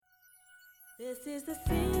This is the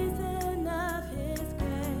season of His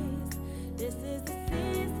grace. This is the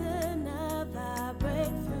season of our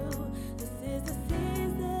breakthrough. This is the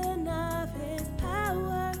season of His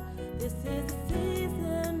power. This is the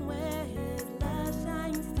season where His love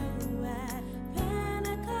shines through at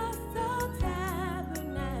Pentecostal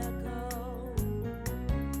Tabernacle,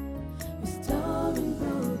 restoring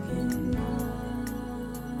broken love.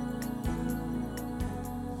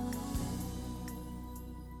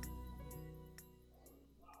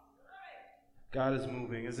 God is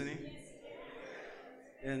moving, isn't He?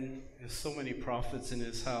 And there's so many prophets in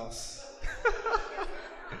His house.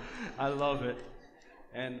 I love it.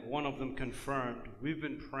 And one of them confirmed, we've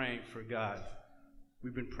been praying for God.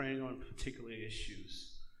 We've been praying on particular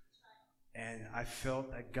issues. And I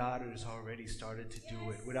felt that God has already started to do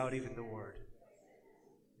it without even the word.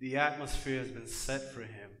 The atmosphere has been set for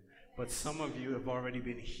Him. But some of you have already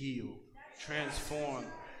been healed, transformed,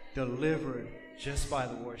 delivered just by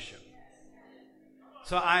the worship.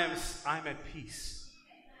 So I'm at peace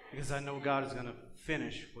because I know God is going to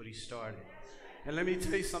finish what He started. And let me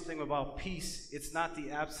tell you something about peace. It's not the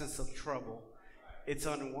absence of trouble. It's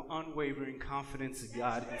unwavering confidence in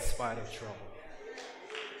God in spite of trouble.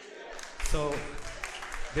 So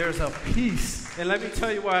there's a peace. And let me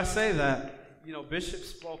tell you why I say that. You know, Bishop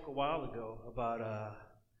spoke a while ago about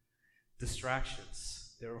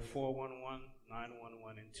distractions. There were 411,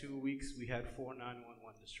 911. In 2 weeks, we had 4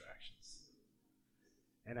 911 distractions.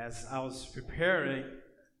 And as I was preparing,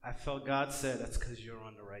 I felt God said, that's because you're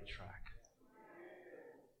on the right track.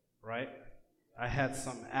 Right? I had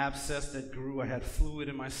some abscess that grew. I had fluid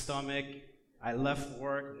in my stomach. I left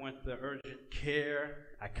work, went to urgent care.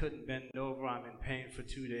 I couldn't bend over. I'm in pain for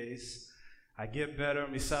 2 days. I get better.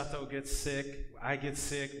 Misato gets sick. I get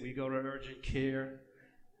sick. We go to urgent care.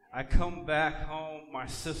 I come back home. My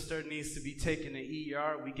sister needs to be taken to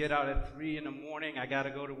ER. We get out at 3 in the morning. I got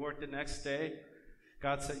to go to work the next day.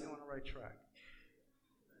 God said, you're on the right track.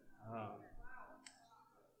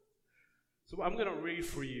 So I'm going to read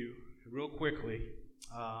for you real quickly.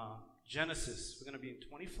 Genesis, we're going to be in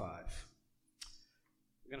 25.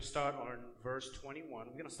 We're going to start on verse 21.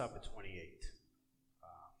 We're going to stop at 28.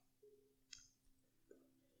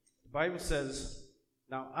 The Bible says,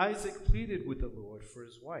 now Isaac pleaded with the Lord for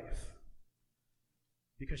his wife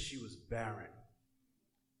because she was barren.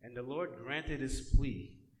 And the Lord granted his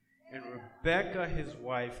plea. And Rebekah, his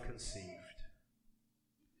wife, conceived.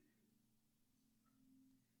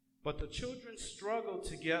 But the children struggled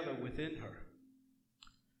together within her.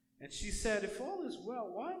 And she said, if all is well,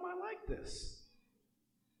 why am I like this?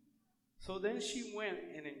 So then she went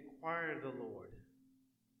and inquired of the Lord.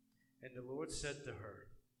 And the Lord said to her,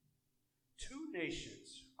 2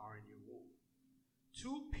 nations are in your womb.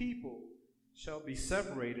 2 people shall be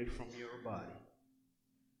separated from your body.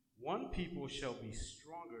 1 people shall be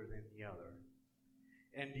stronger than the other,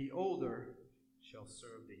 and the older shall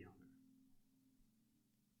serve the younger.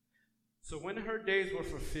 So when her days were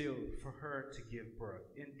fulfilled for her to give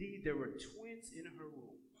birth, indeed there were twins in her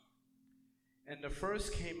womb. And the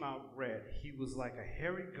first came out red. He was like a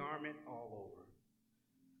hairy garment all over.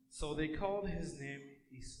 So they called his name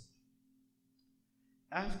Esau.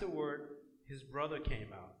 Afterward, his brother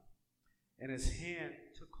came out, and his hand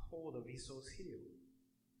took hold of Esau's heel.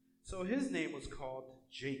 So his name was called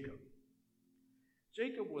Jacob.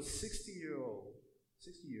 Jacob was 60 years old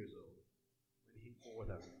when he bore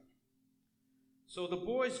them. So the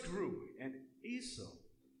boys grew, and Esau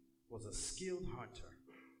was a skilled hunter,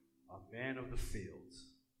 a man of the fields.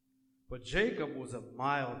 But Jacob was a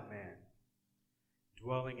mild man,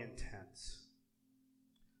 dwelling in tents.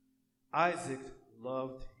 Isaac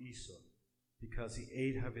loved Esau because he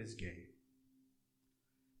ate of his game,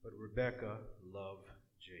 but Rebekah loved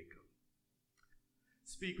Jacob.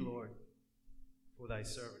 Speak, Lord, for thy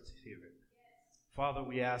servants hear it. Father,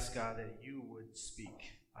 we ask, God, that you would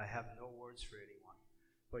speak. I have no words for anyone,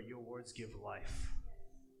 but your words give life.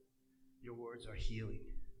 Your words are healing.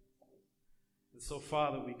 And so,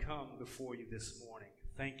 Father, we come before you this morning,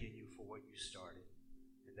 thanking you for what you started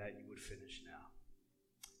and that you would finish now.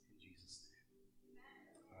 In Jesus' name.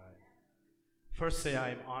 All right. First, say I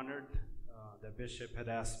am honored that Bishop had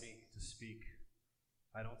asked me to speak.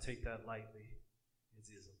 I don't take that lightly. It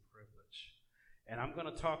is a privilege. And I'm going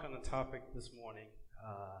to talk on the topic this morning,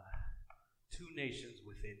 2 nations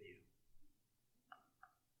within you.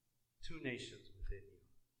 2 nations within you.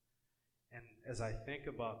 And as I think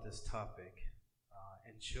about this topic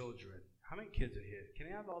and children, how many kids are here? Can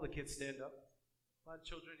I have all the kids stand up? A lot of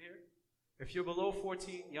children here? If you're below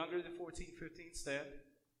 14, younger than 14, 15, stand.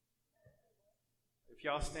 If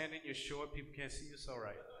y'all standing, you're short, people can't see you, it's all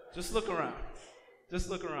right. Just look around. Just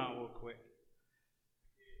look around real quick.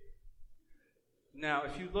 Now,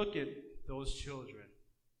 if you look at those children,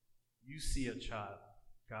 you see a child.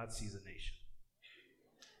 God sees a nation.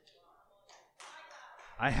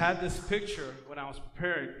 I had this picture when I was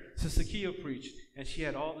preparing. Sister Kia preached, and she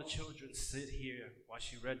had all the children sit here while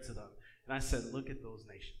she read to them. And I said, look at those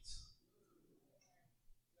nations.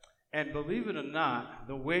 And believe it or not,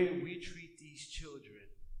 the way we treat these children,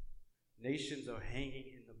 nations are hanging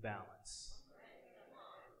in the balance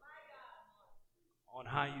on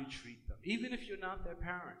how you treat them. Even if you're not their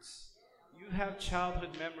parents, you have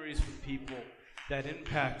childhood memories from people that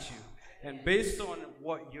impact you. And based on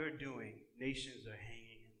what you're doing, nations are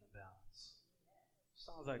hanging in the balance.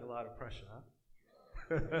 Sounds like a lot of pressure,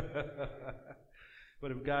 huh?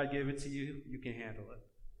 But if God gave it to you, you can handle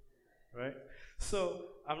it. Right? So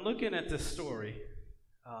I'm looking at this story,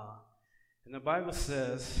 and the Bible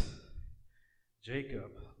says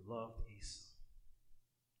Jacob loved Esau.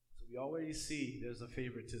 So we already see there's a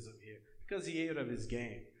favoritism here because he ate of his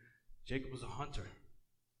game. Jacob was a hunter,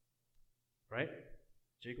 right?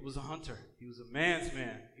 Jacob was a hunter. He was a man's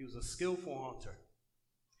man. He was a skillful hunter.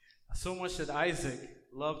 So much that Isaac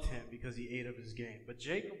loved him because he ate of his game. But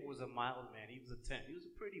Jacob was a mild man. He was a 10. He was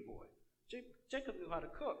a pretty boy. Jacob knew how to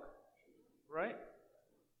cook, right?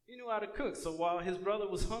 He knew how to cook. So while his brother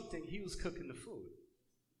was hunting, he was cooking the food.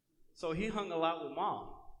 So he hung a lot with mom.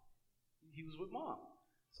 He was with mom.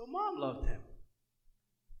 So mom loved him.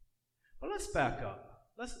 But let's back up.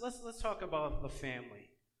 Let's talk about the family.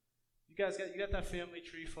 You guys got that family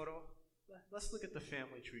tree photo? Let's look at the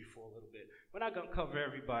family tree for a little bit. We're not going to cover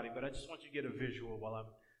everybody, but I just want you to get a visual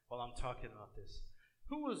while I'm talking about this.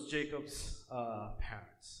 Who was Jacob's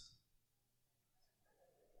parents?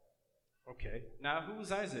 Okay. Now, who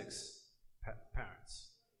was Isaac's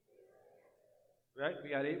parents? Right? We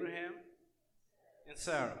got Abraham and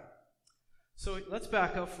Sarah. So let's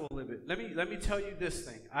back up for a little bit. Let me tell you this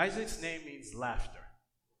thing. Isaac's name means laughter.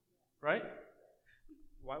 Right?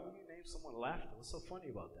 Why would you name someone laughter? What's so funny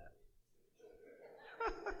about that?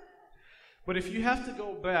 But if you have to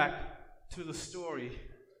go back to the story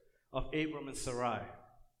of Abraham and Sarai,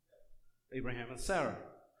 Abraham and Sarah,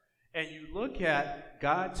 and you look at,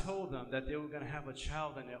 God told them that they were going to have a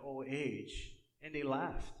child in their old age, and they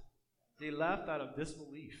laughed. They laughed out of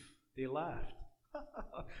disbelief. They laughed.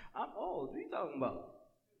 I'm old. What are you talking about?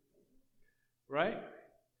 Right?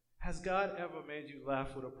 Has God ever made you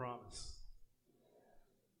laugh with a promise?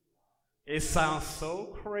 It sounds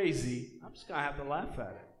so crazy, I'm just going to have to laugh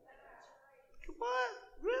at it. What?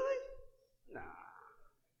 Really? Nah.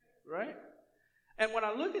 Right? And when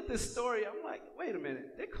I look at this story, I'm like, wait a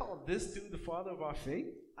minute. They called this dude the father of our faith?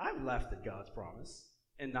 I've laughed at God's promise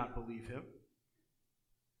and not believe him.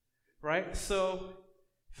 Right? So,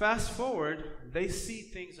 fast forward, they see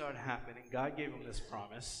things aren't happening. God gave them this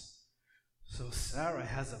promise. So Sarah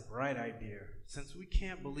has a bright idea. Since we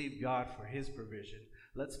can't believe God for his provision,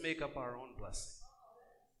 let's make up our own blessing.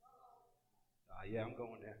 Yeah, I'm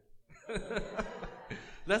going there.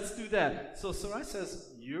 Let's do that. So Sarai says,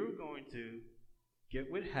 you're going to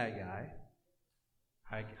get with Haggai.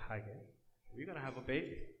 We're going to have a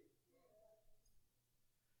baby.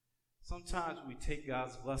 Sometimes we take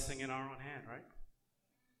God's blessing in our own hand, right?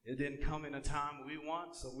 It didn't come in a time we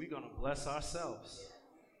want, so we're going to bless ourselves.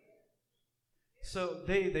 So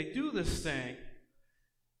they do this thing.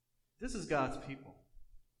 This is God's people.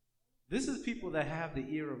 This is people that have the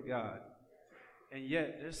ear of God, and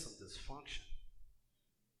yet there's some dysfunction.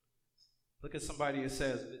 Look at somebody who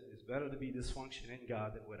says, it's better to be dysfunction in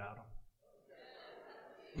God than without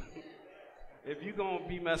him. If you're going to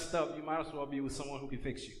be messed up, you might as well be with someone who can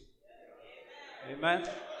fix you. Amen?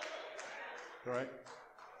 All right?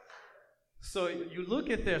 So you look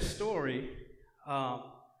at their story,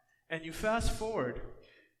 and you fast forward,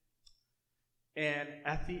 and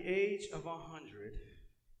at the age of 100,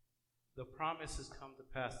 the promise has come to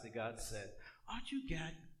pass that God said, aren't you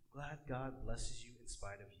glad God blesses you in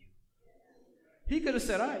spite of you? He could have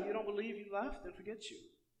said, all right, you don't believe, you laughed, then forget you.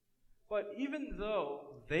 But even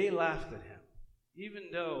though they laughed at him, even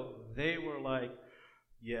though they were like,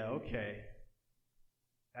 yeah, okay,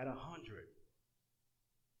 at 100,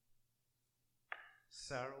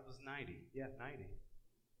 Sarah was 90. Yeah, 90.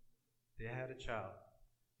 They had a child.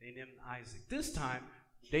 They named him Isaac. This time,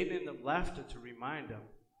 they named him laughter to remind them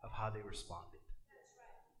of how they responded.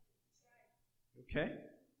 Okay?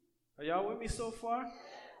 Are y'all with me so far?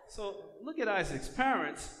 So look at Isaac's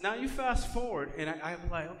parents. Now you fast forward, and I'm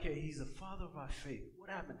like, okay, he's the father of our faith. What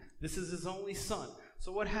happened? This is his only son.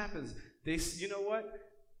 So what happens? You know what?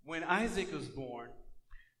 When Isaac was born,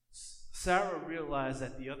 Sarah realized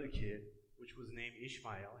that the other kid, which was named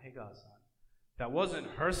Ishmael, Hagar's son, that wasn't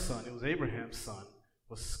her son, it was Abraham's son,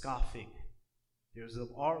 was scoffing There's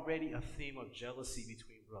already a theme of jealousy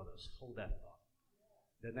between brothers. Hold that thought.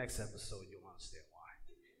 The next episode, you'll understand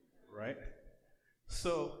why. Right?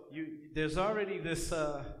 So there's already this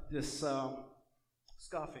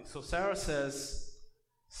scoffing. So Sarah says,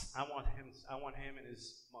 I want him and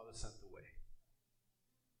his mother sent away.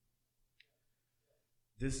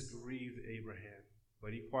 This grieved Abraham,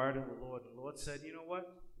 but he inquired of the Lord. The Lord said, you know what?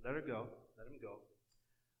 Let her go. Let him go.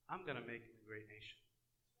 I'm going to make him a great nation.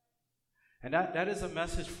 And that is a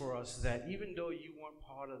message for us, that even though you weren't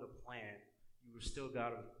part of the plan, you were still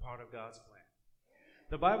part of God's plan.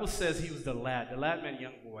 The Bible says he was the lad. The lad meant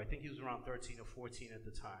young boy. I think he was around 13 or 14 at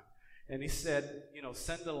the time. And he said,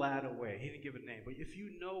 send the lad away. He didn't give a name. But if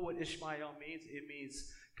you know what Ishmael means, it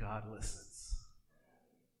means God listens.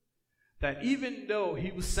 That even though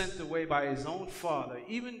he was sent away by his own father,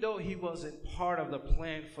 even though he wasn't part of the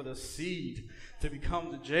plan for the seed to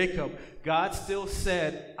become the Jacob, God still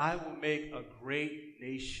said, I will make a great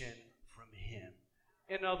nation from him.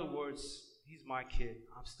 In other words, he's my kid.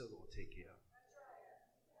 I'm still going to take care of him.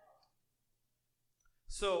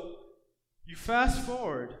 So you fast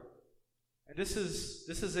forward, and this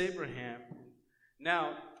is Abraham.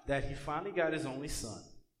 Now that he finally got his only son,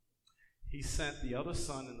 he sent the other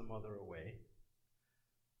son and the mother away.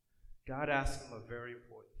 God asked him a very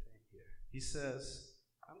important thing here. He says,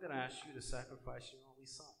 I'm going to ask you to sacrifice your only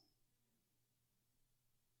son.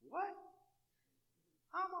 What?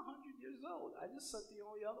 I'm 100 years old. I just sent the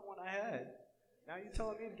only other one I had. Now you're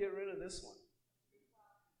telling me to get rid of this one.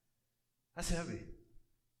 That's heavy.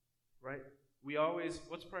 Right?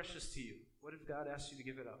 What's precious to you? What if God asked you to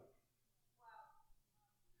give it up?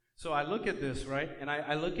 So I look at this, right, and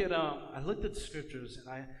I looked at the scriptures,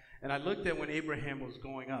 and I looked at when Abraham was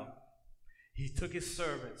going up. He took his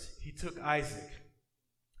servants. He took Isaac.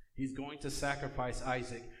 He's going to sacrifice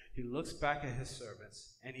Isaac. He looks back at his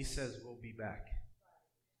servants, and he says, we'll be back.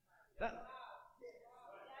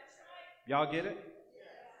 Y'all get it?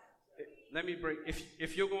 Let me break.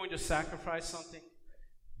 If you're going to sacrifice something,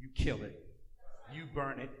 you kill it. You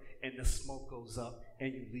burn it, and the smoke goes up,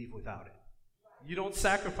 and you leave without it. You don't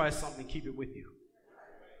sacrifice something, keep it with you.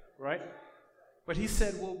 Right? But he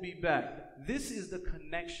said, we'll be back. This is the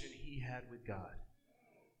connection he had with God.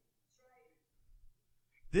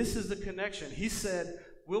 This is the connection. He said,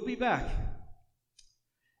 we'll be back.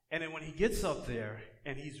 And then when he gets up there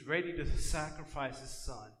and he's ready to sacrifice his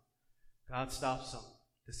son, God stops him.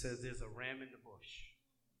 It says there's a ram in the bush.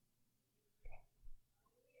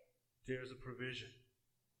 There's a provision.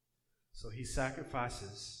 So he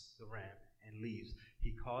sacrifices the ram and leaves.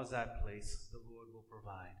 He calls that place, the Lord will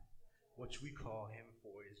provide. What we call him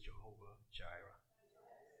for is Jehovah Jireh.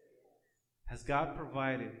 Has God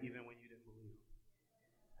provided even when you didn't believe?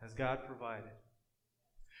 Has God provided?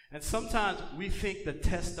 And sometimes we think the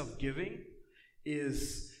test of giving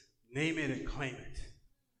is name it and claim it.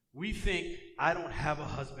 We think, I don't have a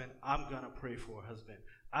husband, I'm going to pray for a husband.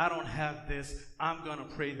 I don't have this, I'm going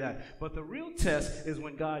to pray that. But the real test is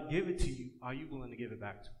when God gives it to you, are you willing to give it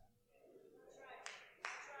back to him?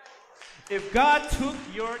 If God took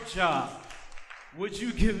your job, would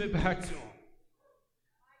you give it back to him?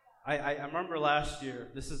 I remember last year,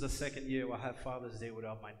 this is the second year I had Father's Day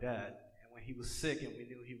without my dad. And when he was sick and we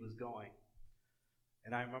knew he was going,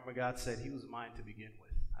 and I remember God said, he was mine to begin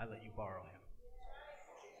with. I let you borrow him.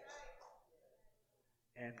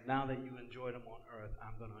 And now that you enjoyed him on earth,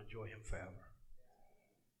 I'm going to enjoy him forever.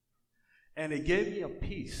 And it gave me a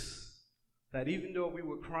peace that even though we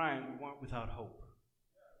were crying, we weren't without hope.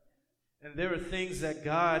 And there are things that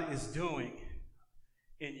God is doing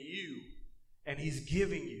in you, and he's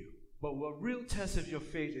giving you. But what real test of your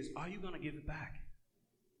faith is, are you going to give it back?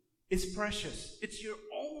 It's precious. It's your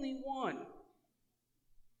only one.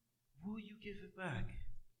 Will you give it back?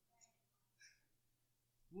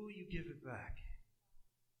 Will you give it back?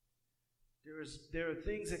 There are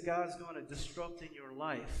things that God's going to disrupt in your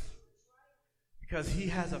life because he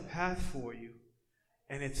has a path for you,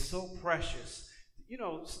 and it's so precious.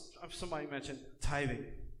 Somebody mentioned tithing.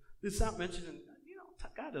 It's not mentioning,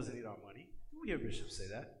 God doesn't need our money. We hear bishops say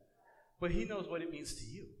that. But he knows what it means to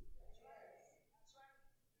you.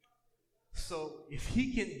 So if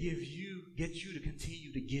he can get you to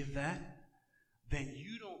continue to give that, then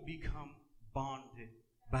you don't become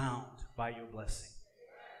bound by your blessing.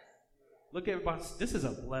 Look at everybody. This is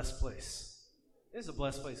a blessed place. It's a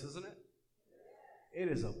blessed place, isn't it? It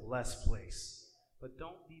is a blessed place. But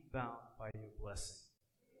don't be bound by your blessing.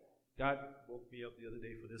 God woke me up the other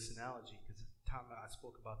day for this analogy because the time I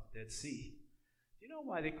spoke about the Dead Sea. Do you know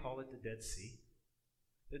why they call it the Dead Sea?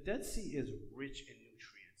 The Dead Sea is rich in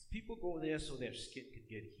nutrients. People go there so their skin can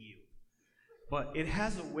get healed. But it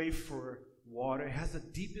has a way for water. It has the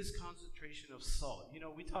deepest concentration of salt. You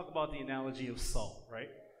know, we talk about the analogy of salt, right?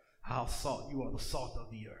 How salt, you are the salt of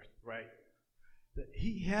the earth, right?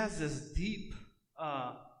 He has this deep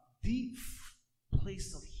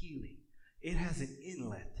place of healing. It has an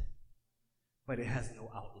inlet, but it has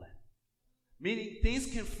no outlet. Meaning things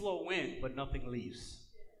can flow in, but nothing leaves.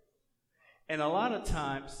 And a lot of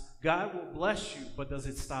times, God will bless you, but does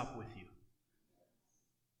it stop with you?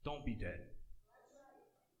 Don't be dead.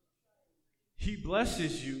 He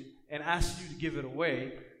blesses you and asks you to give it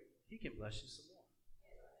away. He can bless you some more.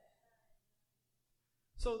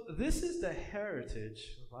 So this is the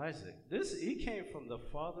heritage of Isaac. He came from the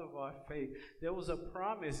father of our faith. There was a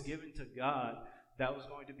promise given to God that was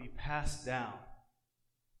going to be passed down.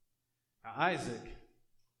 Now Isaac,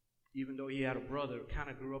 even though he had a brother,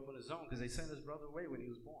 kind of grew up on his own because they sent his brother away when he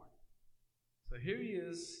was born. So here he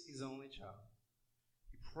is, he's the only child.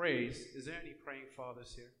 He prays. Is there any praying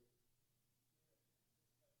fathers here?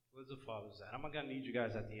 Where's the fathers at? I'm going to need you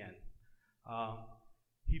guys at the end.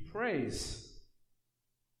 He prays.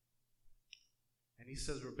 And he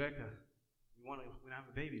says, Rebecca, we want to have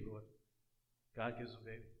a baby, Lord. God gives him a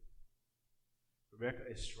baby.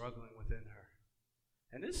 Rebecca is struggling within her.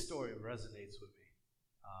 And this story resonates with me.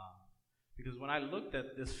 Because when I looked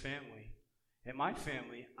at this family, in my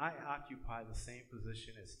family, I occupy the same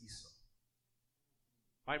position as Esau.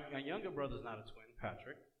 My younger brother's not a twin,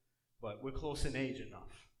 Patrick, but we're close in age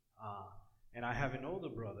enough. And I have an older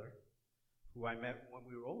brother who I met when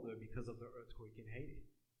we were older because of the earthquake in Haiti.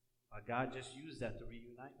 God just used that to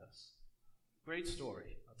reunite us. Great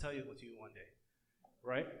story. I'll tell you with you one day.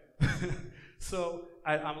 Right? So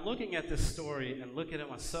I'm looking at this story and looking at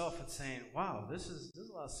myself and saying, wow, there's a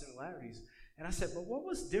lot of similarities. And I said, but what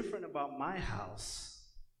was different about my house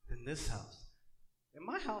than this house? In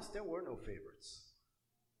my house, there were no favorites.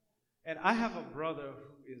 And I have a brother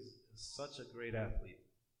who is such a great athlete.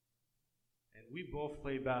 And we both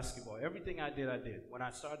played basketball. Everything I did. When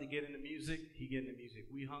I started to get into music, he get into music.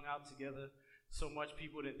 We hung out together so much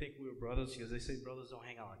people didn't think we were brothers because they say brothers don't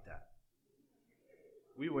hang out like that.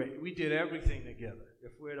 We did everything together.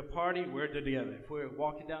 If we're at a party, we're together. If we're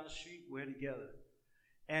walking down the street, we're together.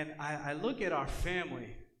 And I look at our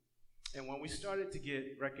family, and when we started to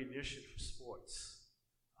get recognition for sports,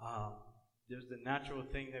 there's the natural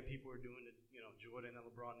thing that people are doing to, Jordan and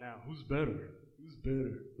LeBron now. Who's better? Who's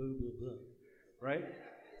better? Blah, blah, blah. Right?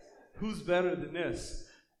 Who's better than this?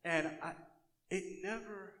 And I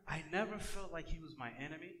never felt like he was my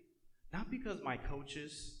enemy. Not because my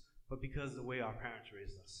coaches, but because the way our parents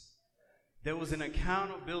raised us. There was an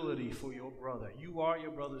accountability for your brother. You are your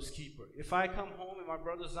brother's keeper. If I come home and my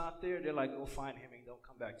brother's not there, they're like, go find him and don't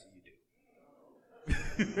come back till you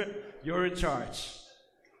do. You're in charge.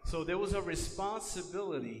 So there was a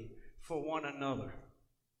responsibility for one another.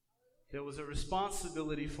 There was a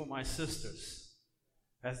responsibility for my sisters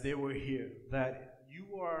as they were here, that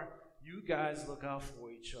you guys look out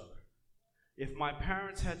for each other. If my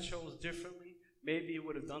parents had chose differently, maybe it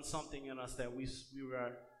would have done something in us that we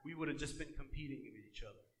would have just been competing with each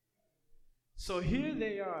other. So here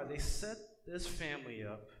they are. They set this family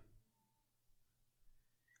up.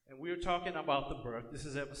 And we were talking about the birth. This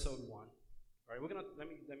is episode 1. All right, let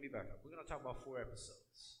me back up. We're gonna talk about 4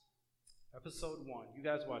 episodes. Episode 1. You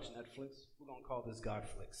guys watch Netflix? We're gonna call this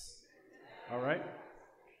Godflix. All right?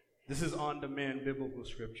 This is on-demand biblical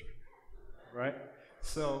scripture. Right?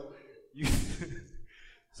 So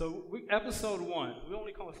episode 1. We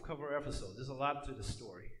only cover episodes. There's a lot to the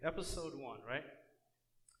story. Episode 1, right?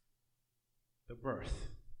 The birth.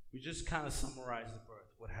 We just kind of summarize the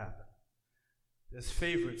birth. What happened? There's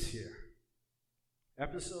favorites here.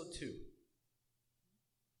 Episode 2.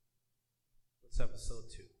 What's episode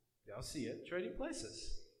 2? Y'all see it. Trading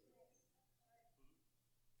Places.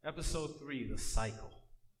 Episode 3, the cycle.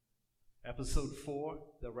 Episode 4,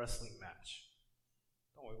 the wrestling match.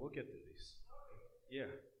 Don't worry, we'll get through these.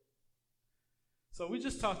 Yeah. So we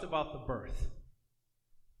just talked about the birth.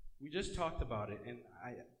 We just talked about it, and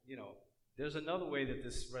there's another way that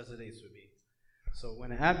this resonates with me. So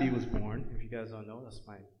when Abby was born, if you guys don't know, that's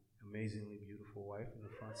my amazingly beautiful wife in the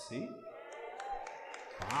front seat.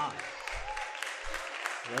 Fine.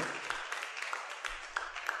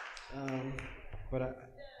 Right? But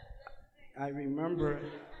I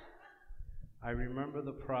remember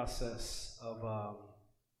the process of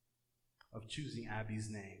choosing Abby's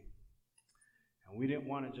name. And we didn't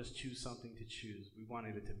want to just choose something to choose. We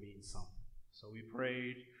wanted it to mean something. So we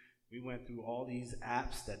prayed. We went through all these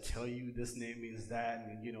apps that tell you this name means that,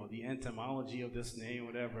 and the etymology of this name,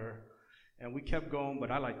 whatever. And we kept going, but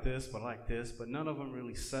I like this, but none of them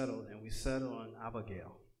really settled. And we settled on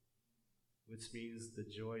Abigail, which means the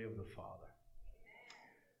joy of the Father.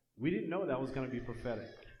 We didn't know that was going to be prophetic.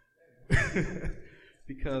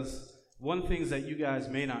 Because one thing that you guys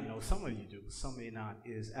may not know, some of you do, some may not,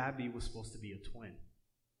 is Abby was supposed to be a twin.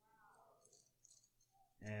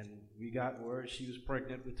 And we got word she was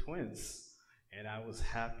pregnant with twins. And I was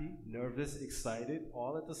happy, nervous, excited,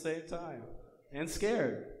 all at the same time, and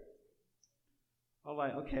scared. I'm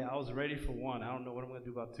like, okay, I was ready for one. I don't know what I'm going to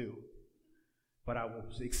do about two. But I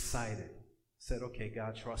was excited. Said, okay,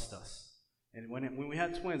 God, trust us. And when we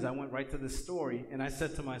had twins, I went right to this story, and I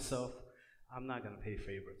said to myself, I'm not going to pay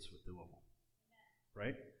favorites with two of them,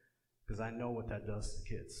 right? Because I know what that does to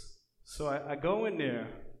kids. So I go in there,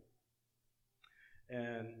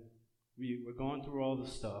 and we were going through all the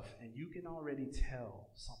stuff, and you can already tell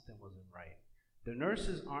something wasn't right. The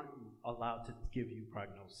nurses aren't allowed to give you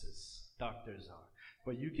prognosis. Doctors are.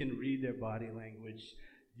 But you can read their body language.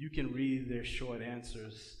 You can read their short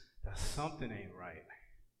answers that something ain't right.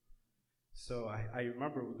 So I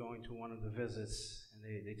remember going to one of the visits,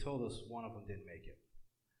 and they told us one of them didn't make it.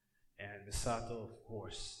 And Misato, of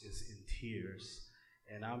course, is in tears,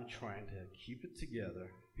 and I'm trying to keep it together,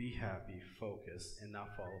 be happy, focus, and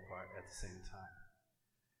not fall apart at the same time.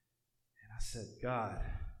 And I said, God,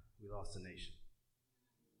 we lost a nation.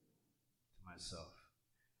 To myself.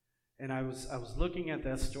 And I was looking at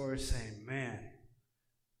that story saying, man,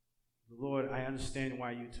 Lord, I understand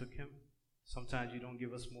why you took him. Sometimes you don't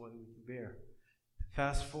give us more than we can bear.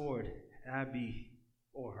 Fast forward, Abby,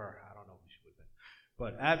 or her, I don't know who she would have been.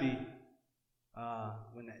 But Abby,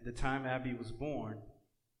 when the time Abby was born,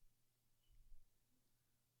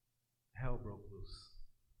 hell broke loose.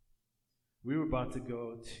 We were about to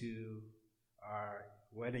go to our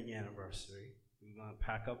wedding anniversary. We were going to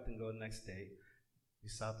pack up and go the next day.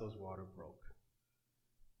 Misato's water broke.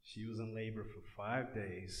 She was in labor for 5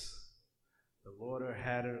 days. The Lord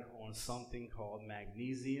had her on something called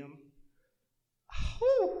magnesium.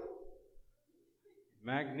 Whew.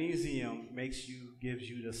 Magnesium gives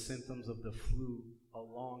you the symptoms of the flu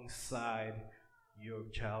alongside your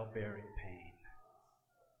childbearing pain.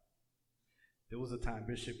 There was a time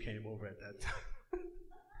Bishop came over at that time.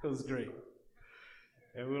 It was great.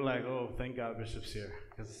 And we were like, oh, thank God Bishop's here,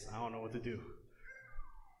 because I don't know what to do.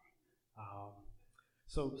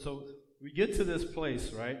 So we get to this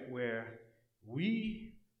place, right, where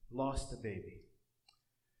we lost a baby.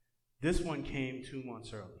 This one came 2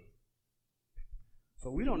 months early.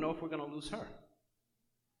 So we don't know if we're going to lose her.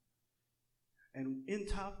 And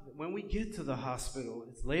when we get to the hospital,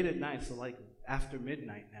 it's late at night, so like after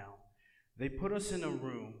midnight now, they put us in a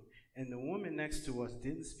room, and the woman next to us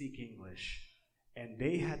didn't speak English, and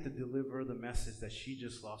they had to deliver the message that she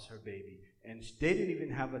just lost her baby. And they didn't even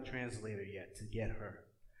have a translator yet to get her.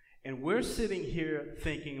 And we're sitting here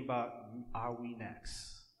thinking about, are we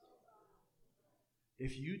next?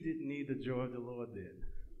 If you didn't need the joy of the Lord did.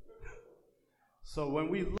 So when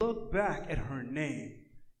we look back at her name,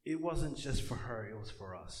 it wasn't just for her, it was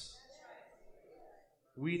for us.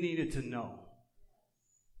 We needed to know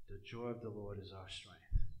the joy of the Lord is our strength.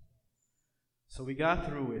 So we got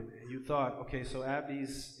through it, and you thought, okay, so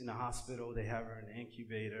Abby's in the hospital, they have her in the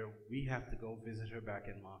incubator, we have to go visit her back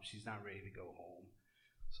in Mom. She's not ready to go home.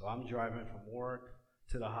 So I'm driving from work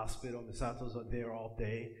to the hospital. Misato's are there all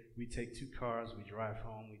day. We take 2 cars, we drive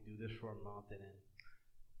home, we do this for a month, and then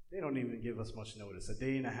they don't even give us much notice. A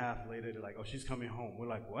day and a half later, they're like, oh, she's coming home. We're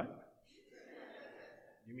like, what?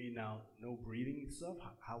 You mean now no breathing stuff?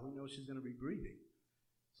 How we know she's going to be breathing?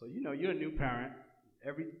 So, you're a new parent.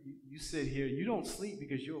 You sit here, you don't sleep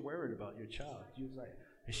because you're worried about your child. You're like,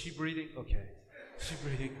 is she breathing? Okay. Is she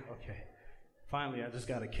breathing? Okay. Finally, I just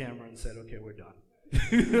got a camera and said, okay, we're done.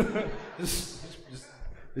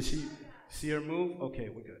 Did she see her move? Okay,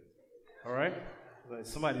 we're good. All right? But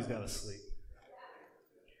somebody's got to sleep.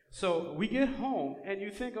 So we get home, and you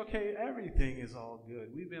think, okay, everything is all good.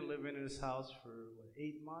 We've been living in this house for,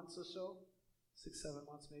 8 months or so? 6, 7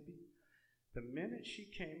 months maybe? The minute she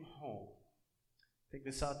came home, I think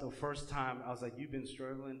this out the first time, I was like, you've been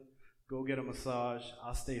struggling, go get a massage,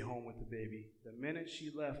 I'll stay home with the baby. The minute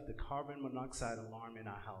she left, the carbon monoxide alarm in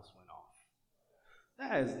our house went off.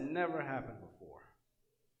 That has never happened before.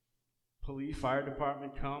 Police, fire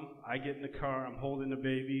department come, I get in the car, I'm holding the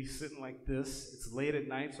baby, sitting like this. It's late at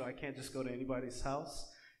night, so I can't just go to anybody's house.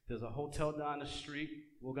 There's a hotel down the street,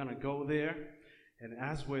 we're gonna go there. And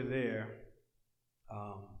as we're there,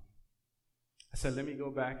 I said, let me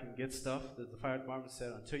go back and get stuff. The fire department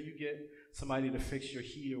said, until you get somebody to fix your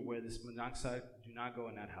heater where this monoxide, do not go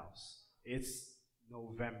in that house. It's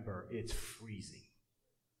November. It's freezing.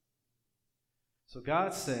 So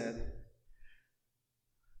God said,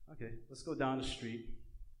 okay, let's go down the street.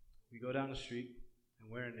 We go down the street,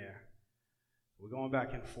 and we're in there. We're going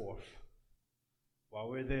back and forth. While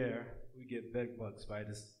we're there, we get bed bugs by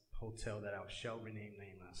this hotel that I shall remain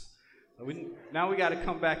nameless. So now we got to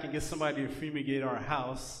come back and get somebody to fumigate our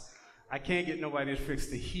house. I can't get nobody to fix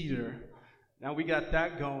the heater. Now we got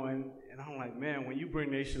that going, and I'm like, man, when you bring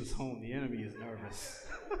nations home, the enemy is nervous.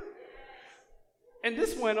 And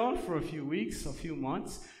this went on for a few weeks, a few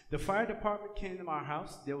months. The fire department came to our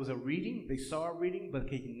house. There was a reading. They saw a reading, but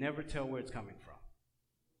they can never tell where it's coming from.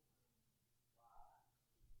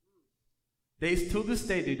 To this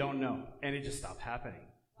day, they don't know, and it just stopped happening.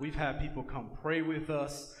 We've had people come pray with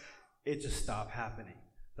us. It just stopped happening.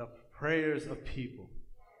 The prayers of people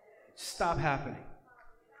stop happening.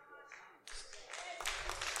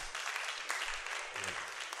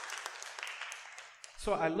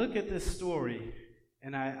 So I look at this story,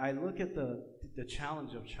 and I look at the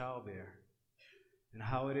challenge of childbearing and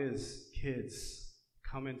how it is kids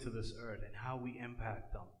come into this earth and how we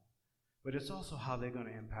impact them. But it's also how they're going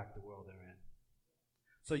to impact the world they're in.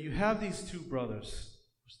 So you have these two brothers,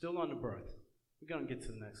 still on the birth. We're going to get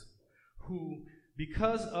to the next one. Who,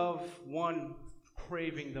 because of one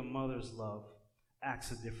craving the mother's love,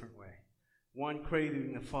 acts a different way. One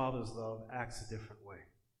craving the father's love acts a different way.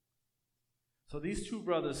 So these two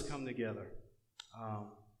brothers come together,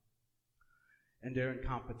 and they're in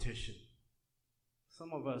competition.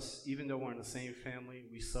 Some of us, even though we're in the same family,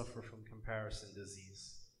 we suffer from comparison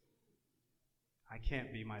disease. I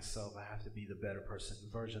can't be myself. I have to be the better person,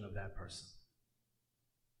 version of that person.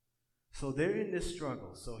 So they're in this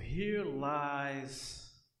struggle. So here lies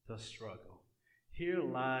the struggle. Here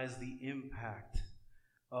lies the impact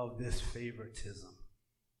of this favoritism.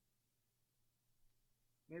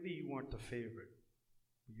 Maybe you weren't the favorite,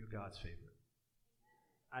 but you're God's favorite.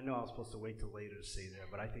 I know I was supposed to wait till later to say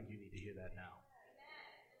that, but I think you need to hear that now.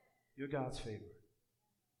 You're God's favorite.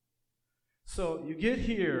 So you get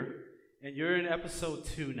here, and you're in episode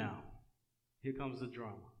 2 now. Here comes the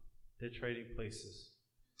drama. They're trading places.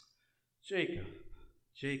 Jacob.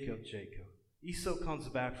 Esau comes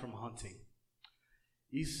back from hunting.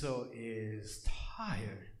 Esau is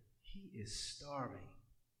tired. He is starving.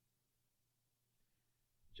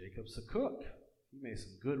 Jacob's a cook. He made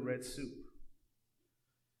some good red soup.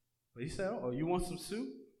 But he said, oh, you want some soup?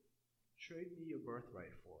 Trade me your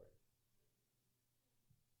birthright for it.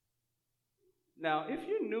 Now, if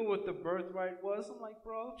you knew what the birthright was, I'm like,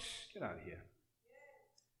 bro, get out of here.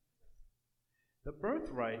 The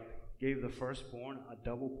birthright gave the firstborn a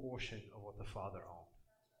double portion of what the father owned.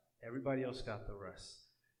 Everybody else got the rest.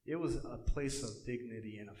 It was a place of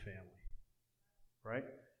dignity in a family, right?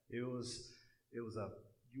 You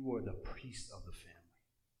were the priest of the family.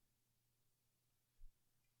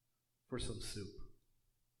 For some soup.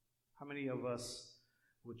 How many of us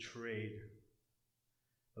would trade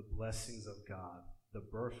the blessings of God, the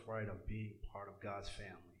birthright of being part of God's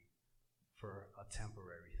family, for a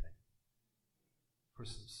temporary thing, for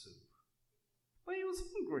some soup? But he was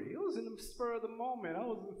hungry. It was in the spur of the moment. I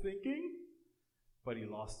wasn't thinking, but he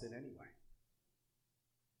lost it anyway.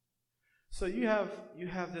 So you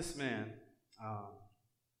have this man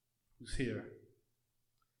who's here,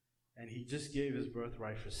 and he just gave his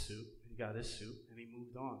birthright for soup. He got his soup, and he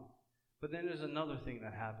moved on. But then there's another thing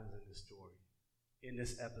that happens in this story, in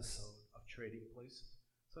this episode of trading places.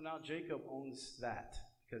 So now Jacob owns that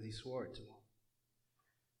because he swore it to him.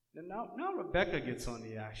 And now Rebecca gets on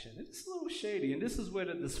the action. It's a little shady, and this is where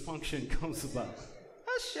the dysfunction comes about.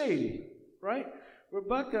 That's shady, right?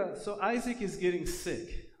 Rebecca, so Isaac is getting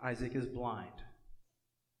sick. Isaac is blind.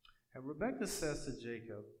 And Rebecca says to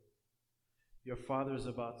Jacob, your father is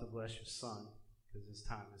about to bless your son because his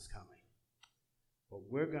time is coming. But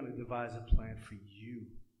we're going to devise a plan for you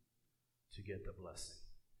to get the blessing.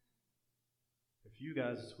 If you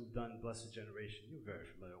guys who've done Blessed Generation, you're very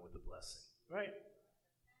familiar with the blessing, right?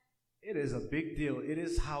 It is a big deal. It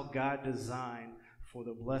is how God designed for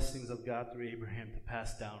the blessings of God through Abraham to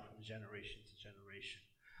pass down from generation to generation.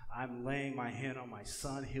 I'm laying my hand on my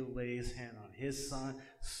son, he'll lay his hand on his son,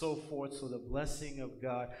 so forth. So the blessing of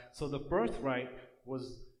God. So the birthright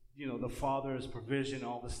was, the father's provision,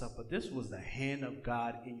 all this stuff, but this was the hand of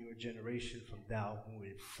God in your generation from now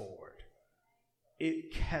moving forward.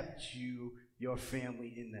 It kept your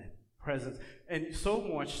family in the presence. And so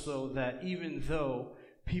much so that even though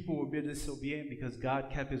people were being disobedient because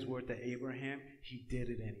God kept his word to Abraham, he did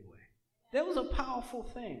it anyway. That was a powerful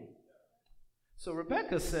thing. So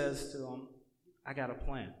Rebecca says to him, I got a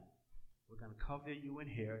plan. We're going to cover you in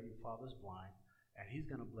hair, your father's blind, and he's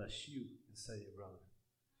going to bless you instead of your brother.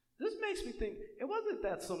 This makes me think, it wasn't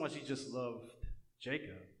that so much he just loved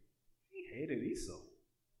Jacob. He hated Esau.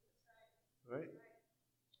 Right?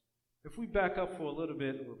 If we back up for a little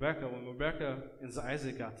bit, when Rebekah and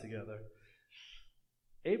Isaac got together,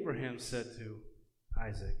 Abraham said to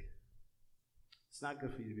Isaac, it's not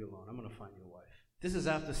good for you to be alone. I'm going to find you a wife. This is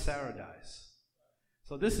after Sarah dies.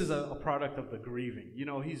 So this is a product of the grieving. You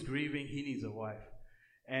know, he's grieving. He needs a wife.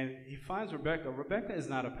 And he finds Rebekah. Rebekah is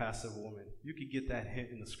not a passive woman. You could get that hint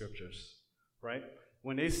in the scriptures, right?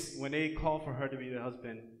 When they call for her to be the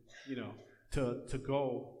husband, you know, to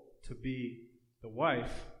go to be the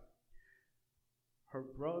wife, her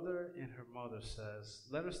brother and her mother says,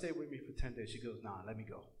 let her stay with me for 10 days. She goes, nah, let me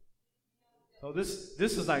go. So this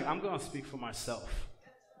is like, I'm going to speak for myself,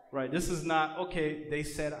 right? This is not, okay, they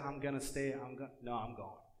said I'm going to stay. No, I'm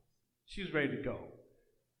gone. She's ready to go,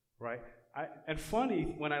 right? And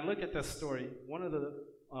funny, when I look at that story, one of the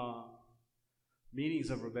meanings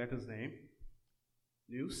of Rebekah's name,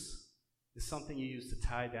 noose, is something you use to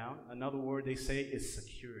tie down. Another word they say is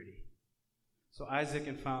security. So Isaac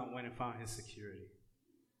went and found his security.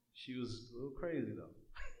 She was a little crazy, though.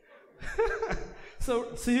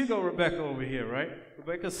 So here go Rebekah over here, right?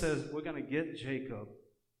 Rebekah says, we're going to get Jacob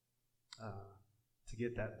to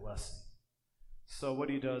get that blessing. So what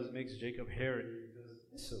he does, makes Jacob hairy.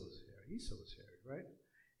 Esau's hairy, right?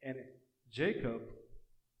 And Jacob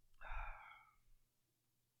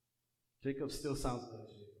still sounds like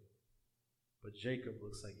Jacob, but Jacob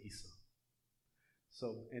looks like Esau.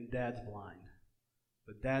 So, and Dad's blind.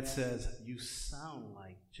 But Dad says, you sound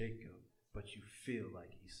like Jacob, but you feel like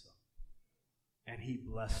Esau. And he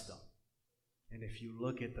blessed them. And if you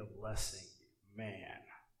look at the blessing, man,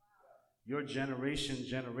 your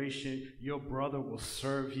generation, your brother will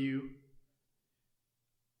serve you.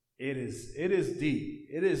 It is deep.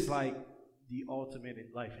 It is like the ultimate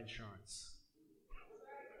life insurance.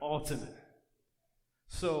 Ultimate.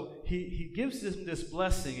 So he gives them this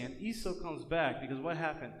blessing, and Esau comes back, because what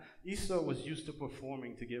happened? Esau was used to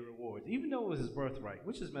performing to get rewards, even though it was his birthright,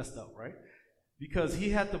 which is messed up, right? Because he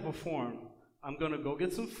had to perform. I'm going to go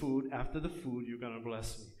get some food. After the food, you're going to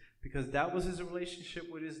bless me. Because that was his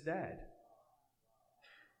relationship with his dad.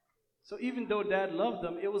 So even though Dad loved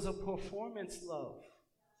him, it was a performance love.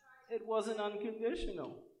 It wasn't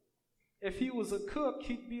unconditional. If he was a cook,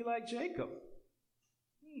 he'd be like Jacob.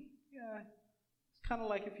 Yeah. It's kind of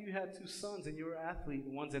like if you had two sons and you're an athlete,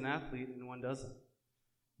 and one's an athlete and one doesn't.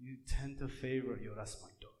 You tend to favor, that's my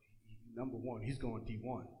dog. Number one, he's going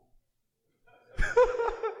D1.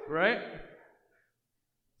 Right?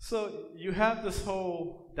 So you have this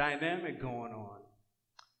whole dynamic going on.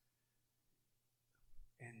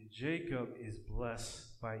 And Jacob is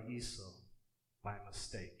blessed by Esau by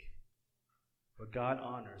mistake. But God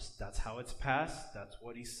honors. That's how it's passed. That's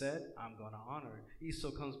what he said. I'm going to honor it. Esau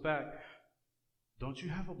comes back. Don't you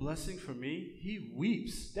have a blessing for me? He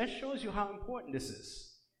weeps. That shows you how important this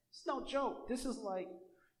is. It's no joke. This is like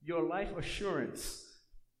your life assurance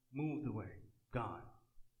moved away, gone.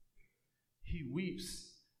 He weeps.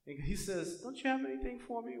 And he says, don't you have anything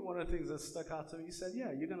for me? One of the things that stuck out to me, he said,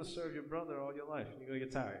 yeah, you're going to serve your brother all your life. You're going to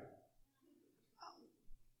get tired.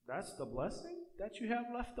 That's the blessing that you have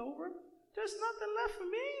left over? There's nothing left for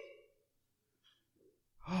me.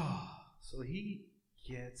 So he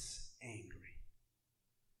gets angry.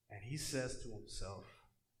 And he says to himself,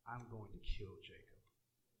 I'm going to kill Jacob.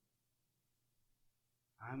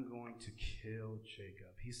 I'm going to kill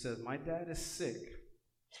Jacob. He says, my dad is sick.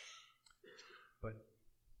 But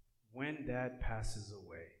when Dad passes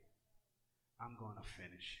away, I'm going to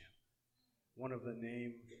finish him. One of the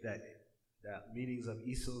name that meanings of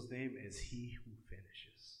Esau's name is he who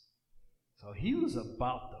finishes. So he was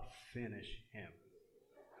about to finish him.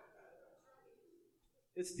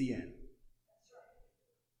 It's the end.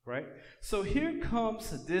 Right? So here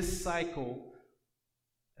comes this cycle,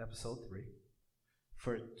 episode 3,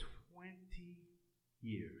 for 20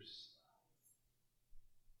 years.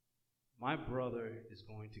 My brother is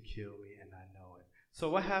going to kill me, and I know it. So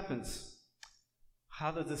what happens?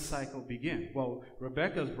 How does this cycle begin? Well,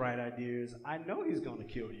 Rebekah's bright idea is, I know he's going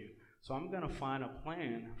to kill you, so I'm going to find a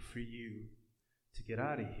plan for you to get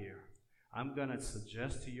out of here. I'm going to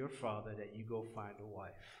suggest to your father that you go find a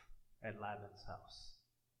wife at Laban's house.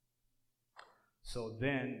 So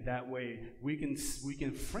then, that way, we can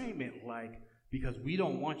frame it like, because we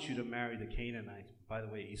don't want you to marry the Canaanites. By the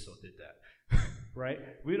way, Esau did that. Right?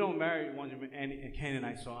 We don't marry any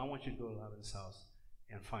Canaanites, so I want you to go to Laban's house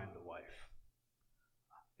and find the wife.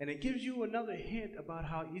 And it gives you another hint about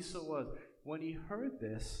how Esau was. When he heard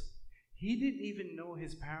this, he didn't even know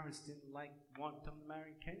his parents didn't want them to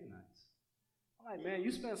marry Canaanites. I'm like, man,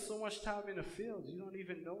 you spend so much time in the fields, you don't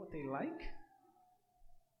even know what they like?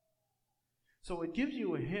 So it gives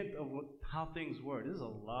you a hint of how things were. There's a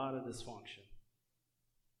lot of dysfunction.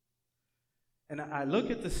 And I look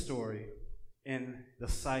at the story, and the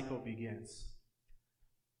cycle begins.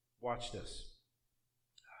 Watch this.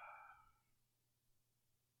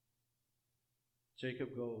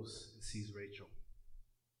 Jacob goes and sees Rachel.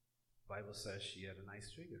 The Bible says she had a nice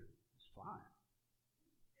figure. It's fine.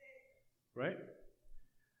 Right?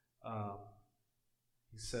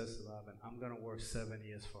 He says to Laban, I'm going to work 7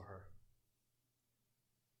 years for her.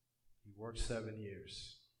 He worked 7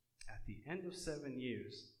 years. At the end of 7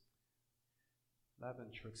 years,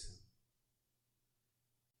 Laban tricks him.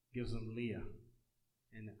 Gives him Leah.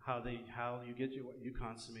 And how you get you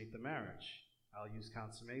consummate the marriage. I'll use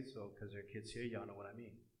consummate so because there are kids here, y'all know what I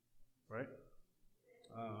mean. Right?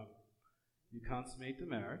 You consummate the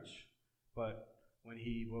marriage, but when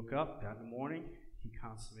he woke up that morning, he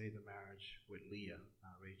consummated the marriage with Leah,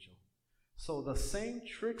 not Rachel. So the same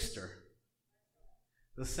trickster,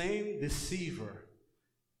 the same deceiver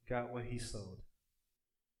got what he sowed.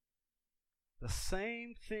 The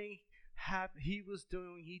same thing he was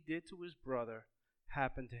doing, he did to his brother,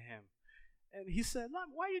 happened to him. And he said,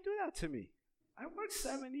 why you do that to me? I worked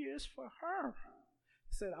 7 years for her.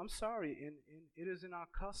 He said, I'm sorry, and it is in our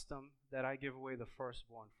custom that I give away the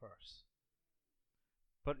firstborn first.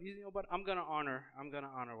 But but I'm gonna honor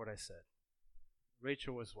what I said.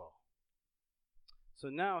 Rachel as well. So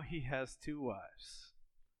now he has 2 wives.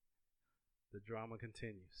 The drama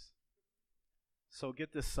continues. So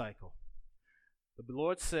get this cycle. The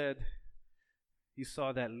Lord said he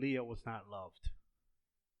saw that Leah was not loved.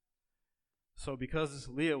 So because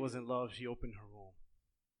Leah wasn't loved, she opened her womb.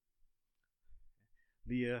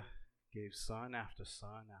 Leah gave son after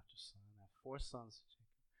son after son, 4 sons.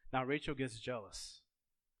 Now Rachel gets jealous.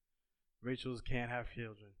 Rachel can't have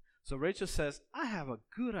children. So Rachel says, I have a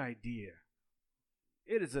good idea.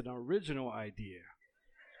 It is an original idea.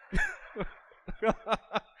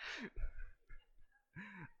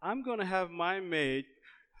 I'm going to have my maid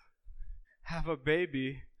have a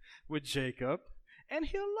baby with Jacob, and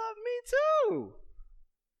he'll love me too.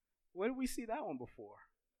 Where did we see that one before?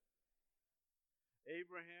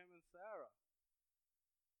 Abraham and Sarah.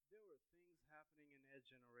 There were things happening in their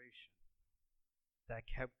generation that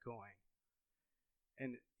kept going.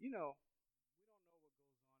 And, we don't know what goes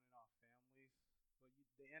on in our families, but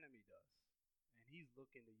the enemy does. And he's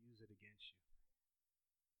looking to use it against you.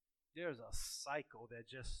 There's a cycle that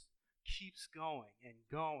just keeps going and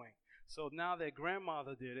going. So now their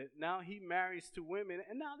grandmother did it. Now he marries 2 women,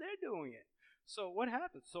 and now they're doing it. So what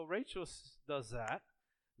happens? So Rachel does that.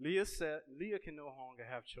 Leah can no longer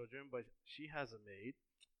have children, but she has a maid.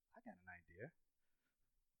 I got an idea.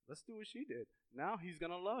 Let's do what she did. Now he's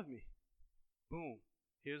going to love me. Boom.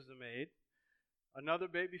 Here's the maid. Another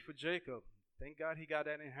baby for Jacob. Thank God he got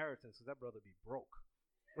that inheritance, because that brother be broke.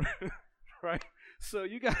 Right? So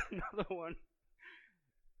you got another one.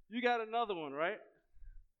 You got another one, right?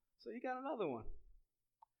 So you got another one.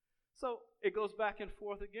 So it goes back and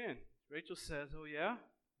forth again. Rachel says, oh yeah?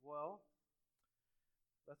 Well,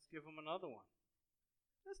 let's give him another one.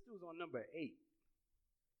 This dude's on number 8.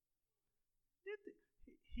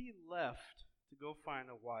 He left to go find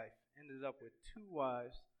a wife, ended up with 2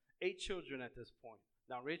 wives, 8 children at this point.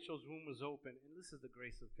 Now Rachel's womb was open, and this is the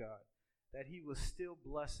grace of God, that he was still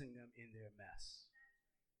blessing them in their mess.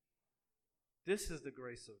 This is the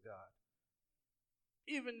grace of God.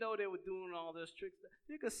 Even though they were doing all this tricks,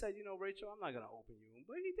 you could say, Rachel, I'm not going to open your womb,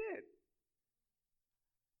 but he did.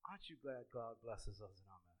 Aren't you glad God blesses us in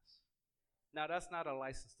our mess? Now, that's not a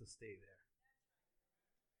license to stay there.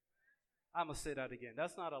 I'm going to say that again.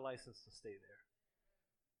 That's not a license to stay there.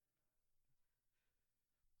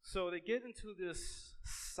 So they get into this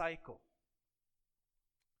cycle.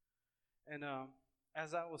 And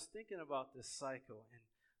as I was thinking about this cycle, and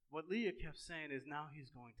what Leah kept saying is, now he's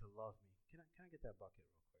going to love me. Can I get that bucket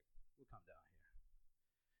real quick? We'll come down here.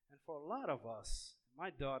 And for a lot of us, my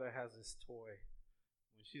daughter has this toy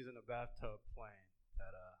when she's in the bathtub playing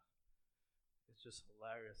that it's just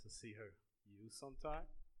hilarious to see her use sometimes.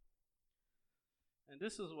 And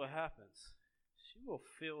this is what happens. She will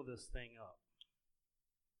fill this thing up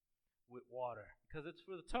with water because it's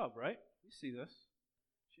for the tub, right? You see this.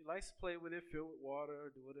 She likes to play with it, fill with water,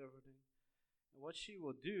 do whatever. And what she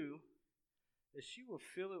will do is she will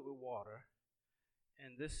fill it with water,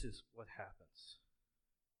 and this is what happens.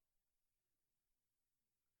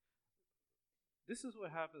 This is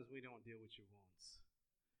what happens when you don't deal with your wounds.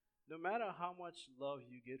 No matter how much love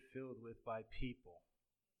you get filled with by people,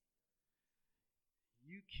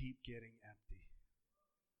 you keep getting empty.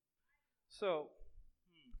 So,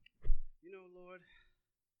 Lord,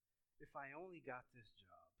 if I only got this job.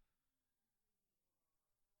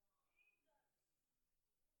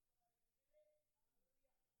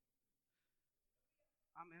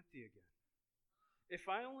 I'm empty again. If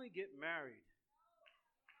I only get married,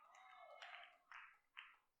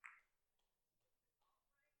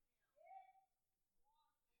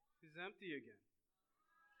 he's empty again.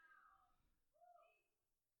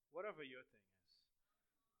 Whatever your thing is.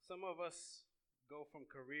 Some of us go from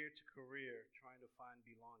career to career trying to find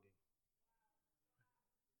belonging.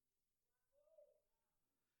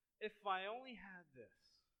 If I only had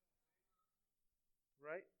this,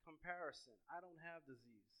 right? Comparison. I don't have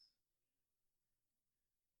disease.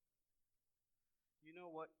 You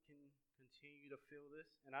know what can continue to fill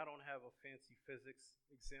this? And I don't have a fancy physics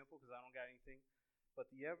example because I don't got anything.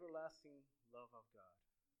 But the everlasting love of God,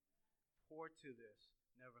 poured to this,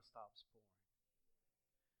 never stops pouring.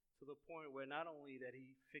 To the point where not only that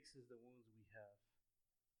he fixes the wounds we have,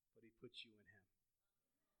 but he puts you in him.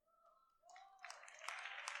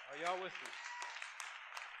 Are y'all with me?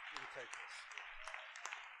 You can take this.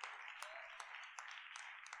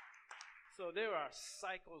 So there are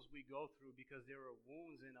cycles we go through because there are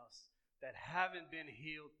wounds in us that haven't been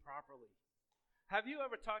healed properly. Have you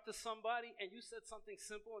ever talked to somebody and you said something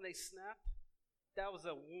simple and they snapped? That was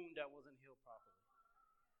a wound that wasn't healed properly.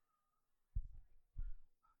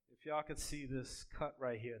 If y'all could see this cut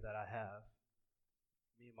right here that I have,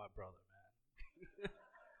 me and my brother, man.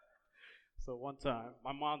 So one time,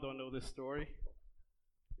 my mom don't know this story.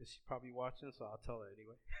 She's probably watching, so I'll tell her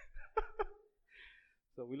anyway.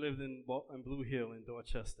 So we lived in Blue Hill in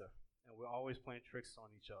Dorchester, and we're always playing tricks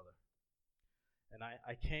on each other. And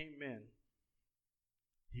I came in.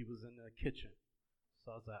 He was in the kitchen.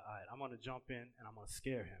 So I was like, all right, I'm going to jump in, and I'm going to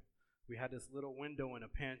scare him. We had this little window in a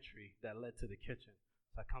pantry that led to the kitchen.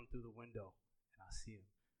 So I come through the window, and I see him.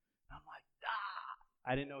 And I'm like, ah!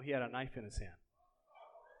 I didn't know he had a knife in his hand.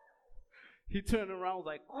 He turned around, was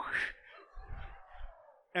like, whoosh.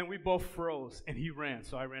 And we both froze, and he ran,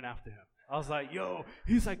 so I ran after him. I was like, yo.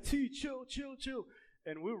 He's like, T, chill.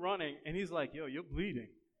 And we're running, and he's like, yo, you're bleeding.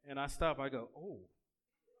 And I stop, I go, oh.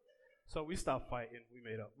 So we stopped fighting, we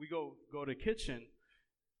made up. We go to the kitchen.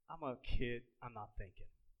 I'm a kid, I'm not thinking,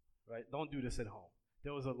 right? Don't do this at home.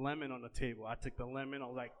 There was a lemon on the table. I took the lemon, I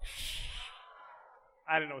was like, shh.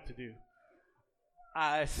 I didn't know what to do.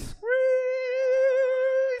 I screamed.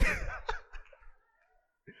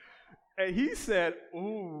 And he said,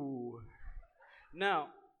 ooh. Now,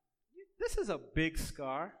 this is a big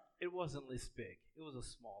scar. It wasn't this big. It was a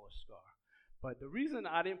smaller scar. But the reason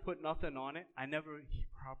I didn't put nothing on it, I never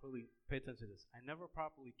properly, pay attention to this, I never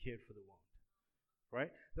properly cared for the wound,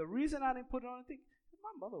 right? The reason I didn't put it on anything,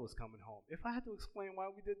 my mother was coming home. If I had to explain why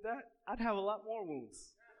we did that, I'd have a lot more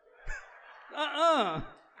wounds.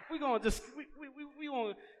 We're going to just, we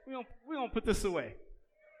gonna put this away,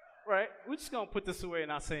 right? We're just going to put this away and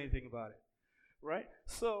not say anything about it, right?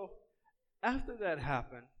 So after that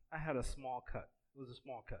happened, I had a small cut. It was a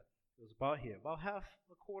small cut. It was about here, about a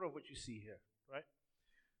quarter of what you see here, right?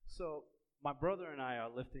 So my brother and I are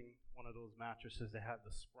lifting one of those mattresses that have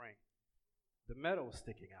the spring. The metal was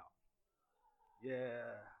sticking out.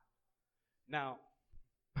 Yeah. Now,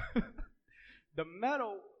 the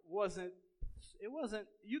metal wasn't,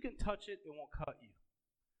 you can touch it, it won't cut you.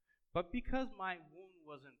 But because my wound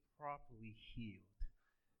wasn't properly healed,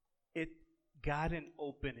 it got an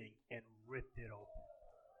opening and ripped it open.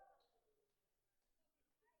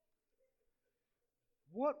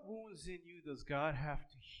 What wounds in you does God have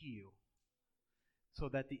to heal so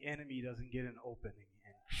that the enemy doesn't get an opening?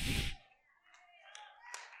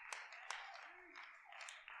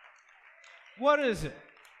 What is it?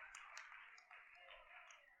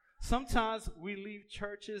 Sometimes we leave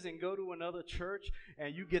churches and go to another church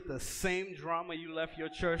and you get the same drama you left your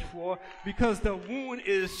church for because the wound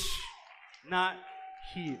is not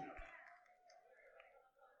healed.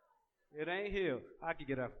 It ain't healed. I could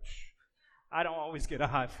get a... I don't always get a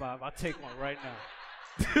high five. I'll take one right now.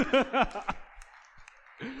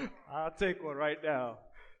 I'll take one right now.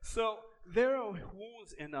 So there are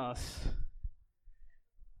wounds in us.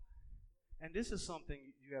 And this is something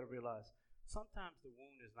you got to realize. Sometimes the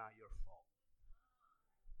wound is not your fault.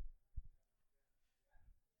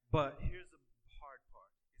 But here's the hard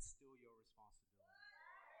part. It's still your responsibility.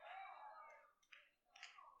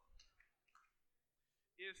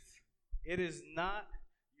 If it is not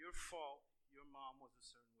your fault, your mom was a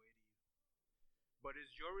certain way to you. But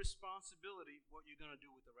it's your responsibility what you're going to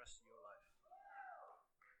do with the rest of your life.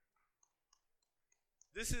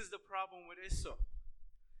 This is the problem with Esau.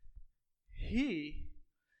 He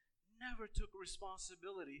never took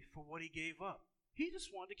responsibility for what he gave up. He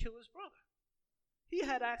just wanted to kill his brother. He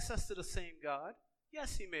had access to the same God.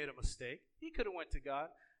 Yes, he made a mistake. He could have went to God.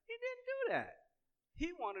 He didn't do that.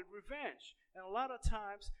 He wanted revenge. And a lot of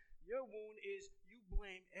times, your wound is you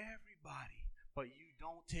blame everybody, but you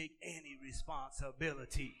don't take any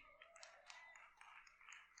responsibility.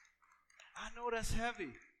 I know that's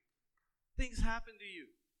heavy. Things happen to you.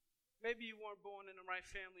 Maybe you weren't born in the right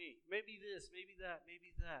family. Maybe this, maybe that,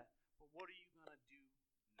 maybe that. But what are you going to do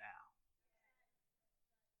now?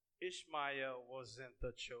 Ishmael wasn't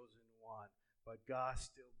the chosen one, but God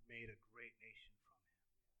still made a great nation from him.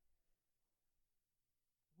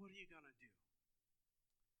 What are you going to do?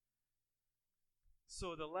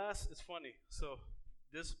 So it's funny. So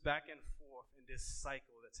this back and forth in this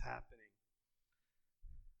cycle that's happening.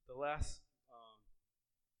 The last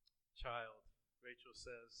child, Rachel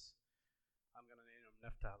says, I'm going to name him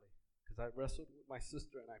Naphtali because I wrestled with my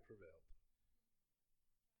sister and I prevailed.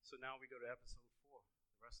 So now we go to episode 4,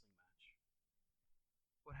 the wrestling match.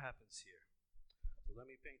 What happens here? So let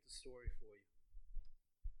me paint the story for you.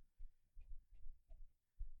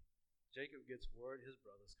 Jacob gets word his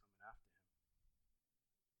brother's coming after him.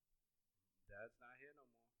 Dad's not here no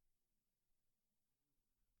more.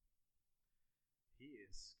 He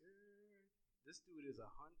is scared. This dude is a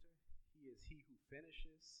hunter. He is he who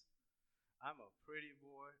finishes. I'm a pretty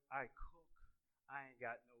boy. I cook. I ain't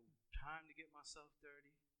got no time to get myself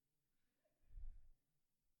dirty.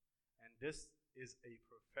 And this is a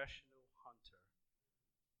professional hunter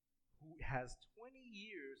who has 20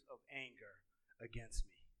 years of anger against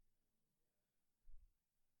me.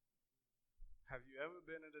 Have you ever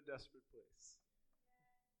been in a desperate place?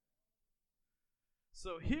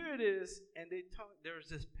 So here it is, and there's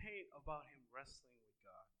this pain about him wrestling with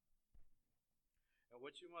God. And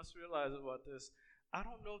what you must realize about this, I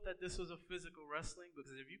don't know that this was a physical wrestling, because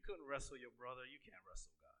if you couldn't wrestle your brother, you can't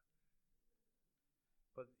wrestle God.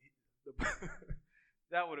 But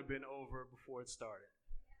that would have been over before it started.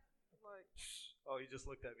 Like, oh, he just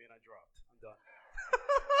looked at me and I dropped. I'm done.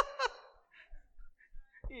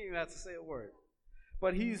 He didn't even have to say a word.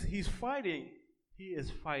 But he's fighting. He is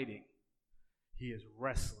fighting. He is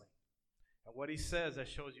wrestling. And what he says that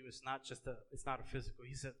shows you it's not a physical.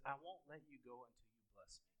 He says, I won't let you go until you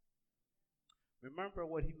bless me. Remember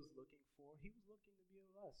what he was looking for? He was looking to be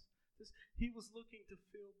blessed. He was looking to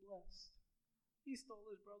feel blessed. He stole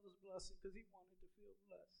his brother's blessing because he wanted to feel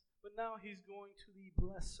blessed. But now he's going to the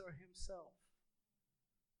blesser himself.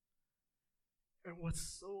 And what's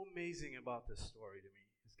so amazing about this story to me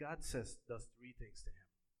is God does 3 things to him.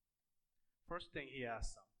 First thing he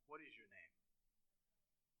asks him, what is your name?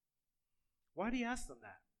 Why did he ask them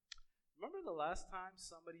that? Remember the last time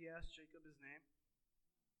somebody asked Jacob his name?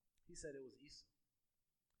 He said it was Esau.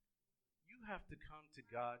 You have to come to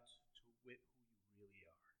God with who you really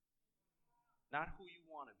are, not who you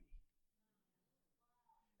want to be.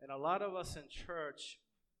 And a lot of us in church,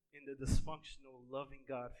 in the dysfunctional, loving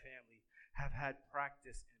God family, have had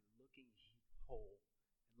practice in looking whole,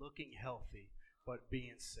 looking healthy, but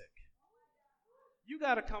being sick. You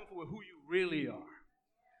got to come with who you really are.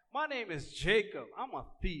 My name is Jacob. I'm a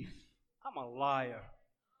thief. I'm a liar.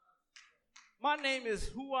 My name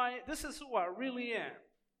is this is who I really am.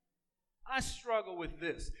 I struggle with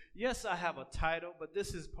this. Yes, I have a title, but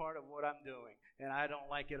this is part of what I'm doing, and I don't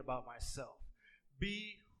like it about myself.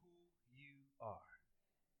 Be who you are.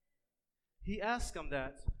 He asked him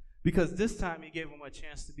that because this time he gave him a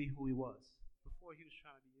chance to be who he was. Before he was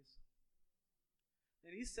trying to be Esau.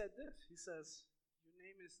 And he said this. He says, your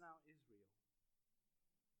name is now Israel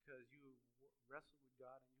because you wrestled with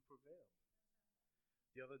God and you prevailed.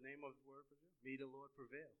 The other name of the word prevail, me the Lord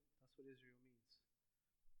prevail. That's what Israel means.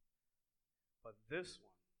 But this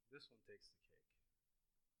one takes the cake.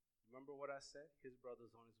 Remember what I said? His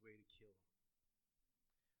brother's on his way to kill him.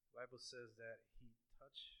 The Bible says that he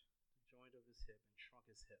touched the joint of his hip and shrunk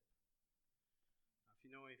his hip. Now, if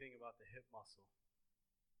you know anything about the hip muscle,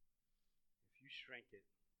 if you shrink it,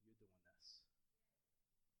 you're doing this.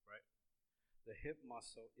 Right? The hip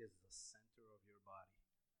muscle is the center of your body.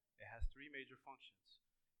 It has 3 major functions.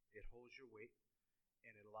 It holds your weight,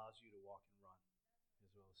 and it allows you to walk and run,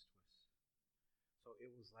 as well as twist. So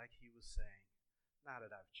it was like he was saying, now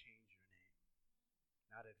that I've changed your name,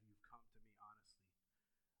 now that you've come to me honestly,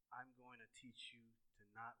 I'm going to teach you to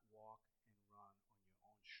not walk and run on your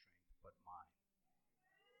own strength, but mine.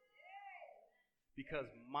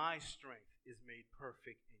 Because my strength is made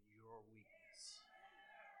perfect in your weakness.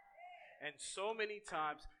 And so many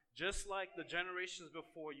times, just like the generations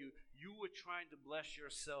before you, you were trying to bless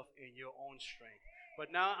yourself in your own strength.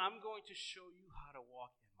 But now I'm going to show you how to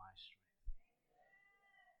walk in my strength.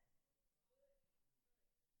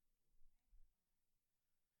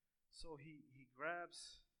 So he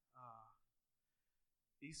grabs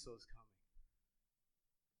Esau's coming.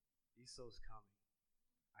 Esau's coming.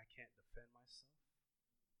 I can't defend myself,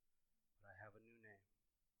 but I have a new name.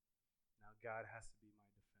 God has to be my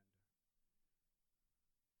defender.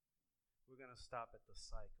 We're going to stop at the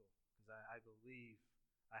cycle because I believe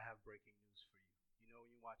I have breaking news for you. You know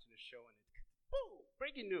when you're watching a show and it's, boom,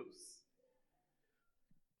 breaking news.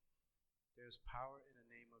 There's power in the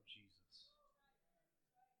name of Jesus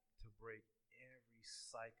to break every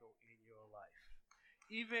cycle in your life.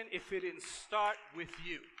 Even if it didn't start with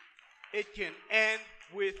you, it can end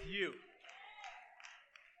with you.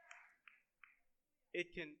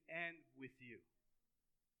 It can end with you.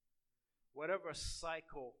 Whatever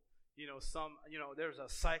cycle, there's a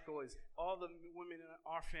cycle is all the women in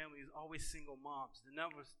our family is always single moms. The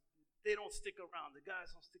numbers, they don't stick around. The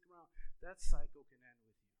guys don't stick around. That cycle can end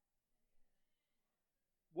with you.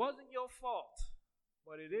 Wasn't your fault,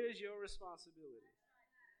 but it is your responsibility.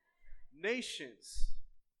 Nations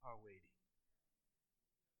are waiting.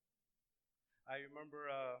 I remember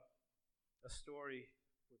a story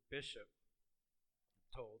with Bishop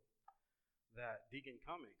told that Deacon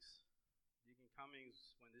Cummings,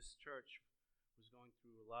 when this church was going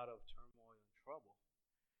through a lot of turmoil and trouble,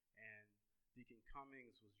 and Deacon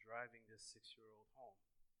Cummings was driving this 6-year-old home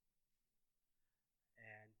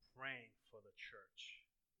and praying for the church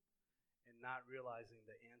and not realizing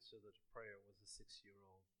the answer to the prayer was a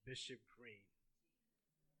 6-year-old Bishop Green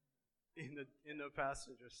in the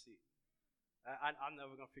passenger seat. I'm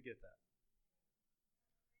never going to forget that.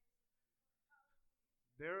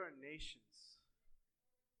 There are nations.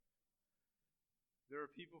 There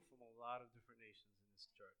are people from a lot of different nations in this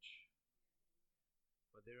church.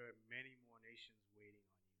 But there are many more nations waiting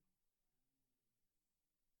on you.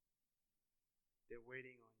 They're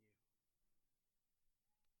waiting on you.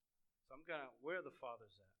 So where are the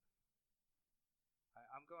fathers at?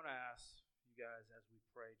 I'm going to ask you guys as we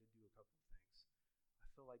pray to do a couple of things. I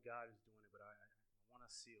feel like God is doing it, but I want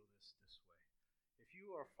to seal this way. If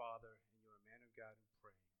you are a father and you're a man of God and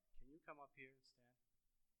praying, can you come up here and stand?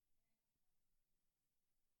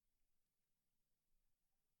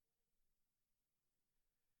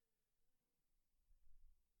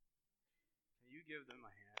 Can you give them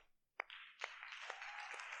a hand?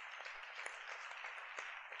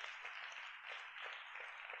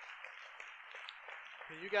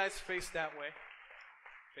 Can you guys face that way?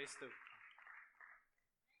 Face the...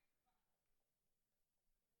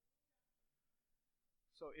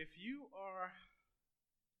 So if you are,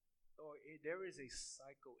 or there is a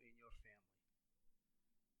cycle in your family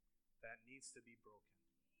that needs to be broken,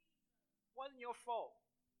 it wasn't your fault.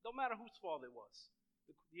 No matter whose fault it was.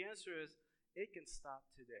 The answer is, it can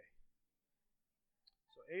stop today.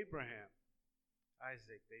 So Abraham,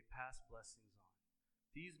 Isaac, they passed blessings on.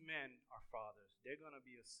 These men are fathers. They're going to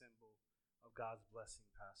be a symbol of God's blessing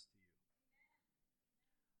passed to you.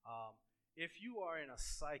 If you are in a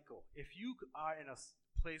cycle, if you are in a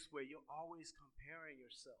place where you're always comparing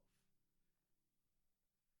yourself,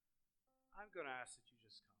 I'm going to ask that you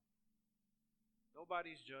just come.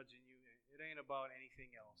 Nobody's judging you. It ain't about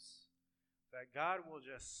anything else. That God will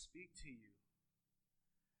just speak to you.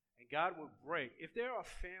 And God will break. If there are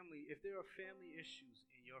family issues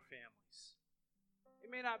in your families, it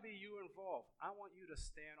may not be you involved. I want you to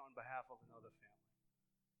stand on behalf of another family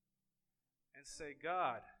and say,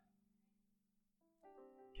 God,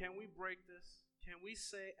 can we break this? Can we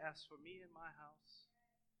say, as for me and my house,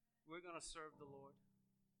 we're going to serve the Lord?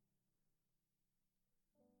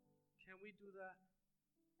 Can we do that?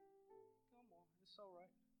 Come on, it's all right.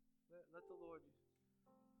 Let the Lord.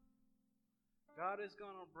 God is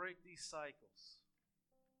going to break these cycles.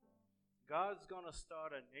 God's going to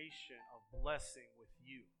start a nation of blessing with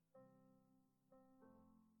you.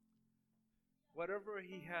 Whatever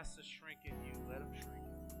He has to shrink in you, let Him shrink.